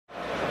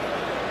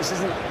this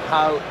isn't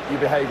how you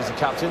behave as a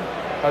captain.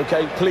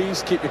 OK,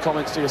 please keep your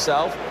comments to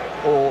yourself,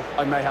 or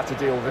I may have to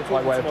deal with it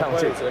by way of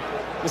penalty.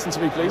 Listen to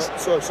me, please.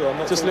 Sorry, I'm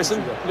not. Just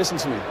listen. Listen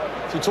to me.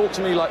 If you talk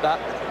to me like that,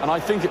 and I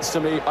think it's to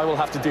me, I will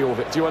have to deal with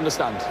it. Do you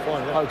understand?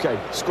 Fine, yeah. OK,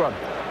 scrum.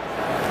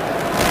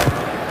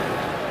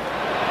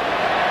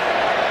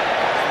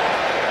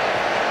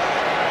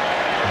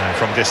 And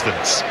from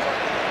distance.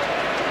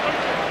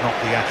 Not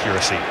the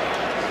accuracy.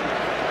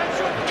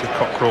 Richard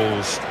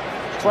Cockrell's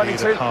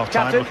lead at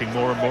half-time, looking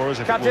more and more as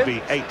if it will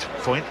be 8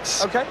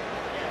 points. OK. Would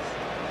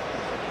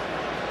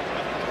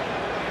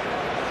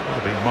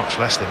have been much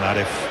less than that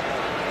if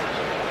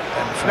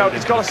No,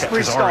 it's got a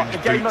restart. The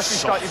game must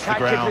boots restart. You can't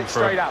kick it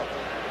straight out.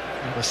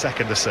 A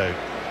second or so.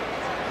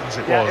 As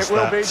it Yeah, was, it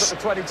will be, but the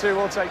 22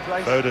 will take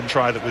place. Bowden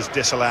try that was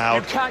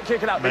disallowed. You can't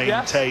kick it out.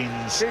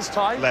 Maintains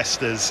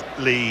Leicester's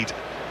lead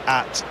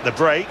at the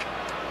break.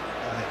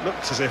 And it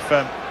looks as if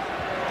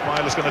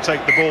Myler's going to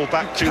take the ball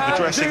back to the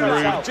dressing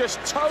room. I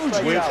just told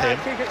you, with him.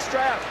 Kick it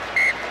straight out.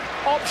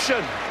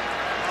 Option.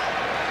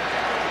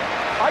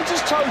 I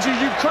just told you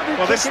you couldn't.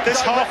 Well, this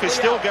half is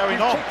still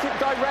going on. Kicked it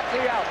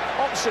directly out.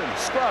 Option.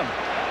 Scrum.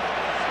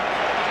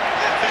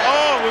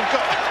 Oh,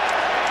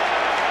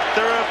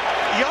 there are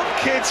young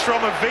kids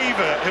from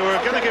Aviva who are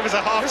going to give us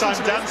a half-time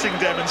dancing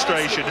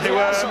demonstration, who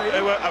are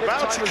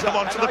about to come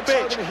onto the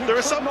pitch. There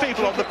are some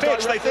people on the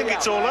pitch, they think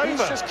it's all over.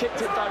 He's just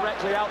kicked it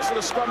directly out, so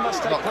the scrum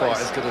must take place. Not quite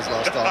as good as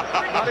last time.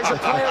 That is a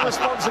player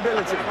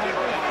responsibility.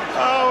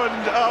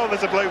 Oh,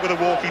 there's a bloke with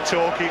a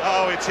walkie-talkie.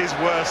 Oh, it's his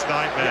worst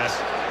nightmare.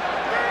 Yes.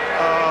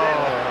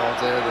 Oh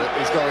dear,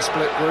 he's got a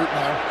split group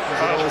now.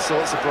 There's all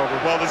sorts of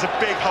problems. Well, there's a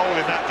big hole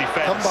in that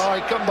defence.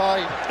 Come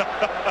by.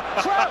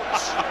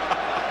 Crouch.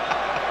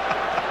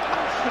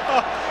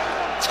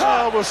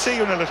 Oh, we'll see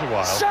you in a little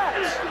while. Set.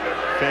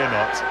 Fear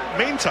not.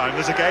 Meantime,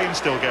 there's a game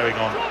still going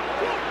on.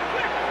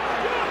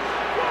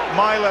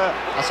 Myler.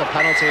 That's a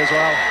penalty as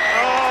well.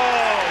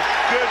 Oh,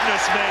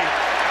 goodness me.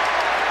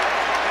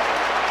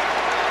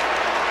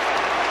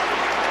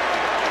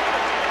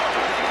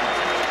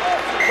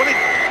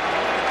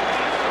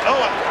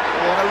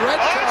 A red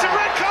card. It's a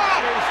red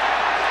card!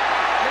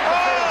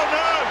 Oh,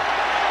 no!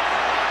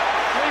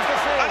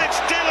 And it's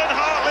Dylan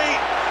Hartley,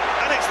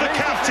 and it's the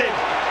captain.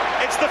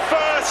 It's the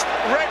first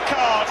red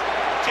card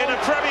in a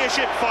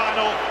Premiership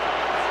final,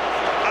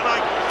 and I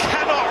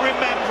cannot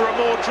remember a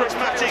more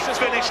dramatic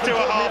finish to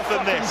a half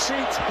than this. He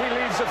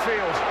leaves the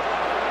field.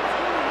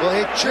 Well,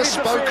 he'd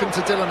just spoken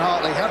to Dylan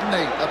Hartley, hadn't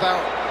he,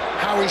 about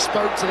how he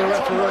spoke to the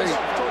referee.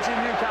 Talk to your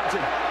new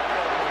captain.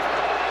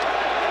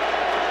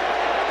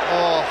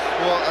 Oh,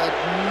 what a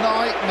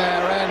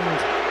nightmare end.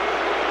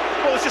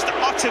 Well, it's just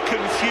utter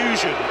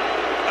confusion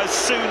as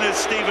soon as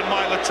Stephen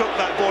Myler took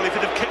that ball. If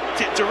he'd have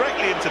kicked it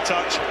directly into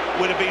touch,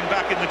 would have been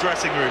back in the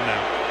dressing room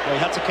now. Well, he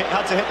had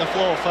to hit the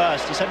floor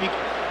first. He said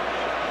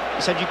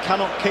you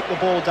cannot kick the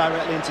ball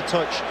directly into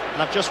touch.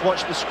 And I've just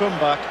watched the scrum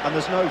back, and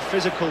there's no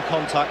physical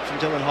contact from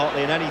Dylan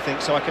Hartley in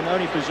anything, so I can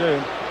only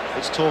presume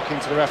it's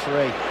talking to the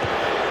referee.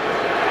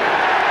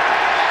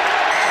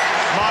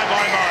 My.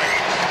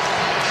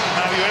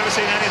 Have you ever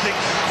seen anything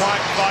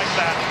quite like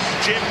that?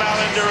 Jim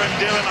Mallender and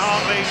Dylan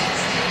Hartley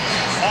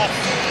off.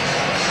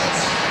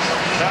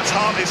 That's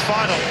Hartley's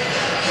final.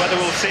 Whether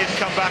we'll see him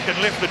come back and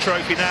lift the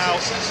trophy now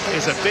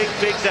is a big,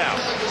 big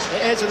doubt.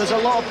 It is, and there's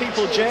a lot of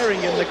people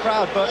jeering in the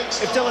crowd, but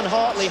if Dylan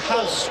Hartley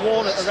has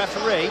sworn at the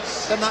referee,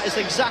 then that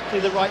is exactly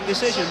the right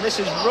decision. This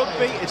is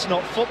rugby, it's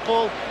not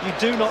football. You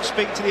do not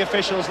speak to the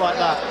officials like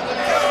that.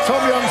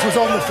 Tom Youngs was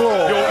on the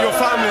floor. Your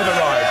family have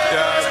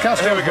arrived.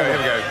 Here we go.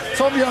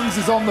 Tom Youngs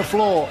is on the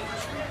floor.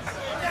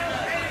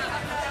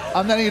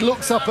 And then he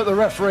looks up at the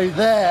referee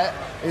there.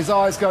 His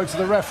eyes go to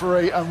the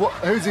referee, and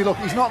who's he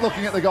looking? He's not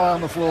looking at the guy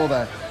on the floor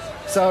there.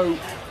 So,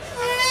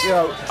 you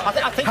know,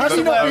 I think has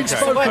he not been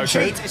spoken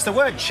to? It's the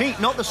word cheat,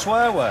 not the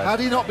swear word. Had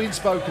he not been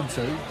spoken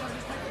to,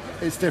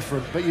 it's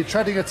different. But you're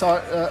treading a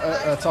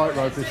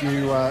tightrope if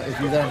you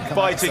then come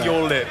biting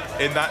your lip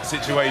in that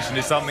situation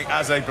is something,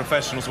 as a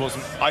professional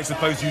sportsman, I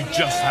suppose you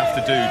just have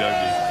to do, don't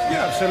you?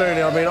 Yeah,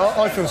 absolutely. I mean,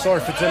 I feel sorry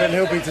for Dylan.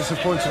 He'll be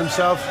disappointed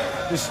himself.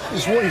 This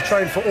is what he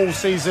trained for all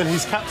season.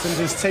 He's captained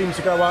his team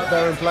to go out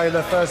there and play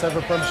their first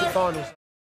ever Premiership finals.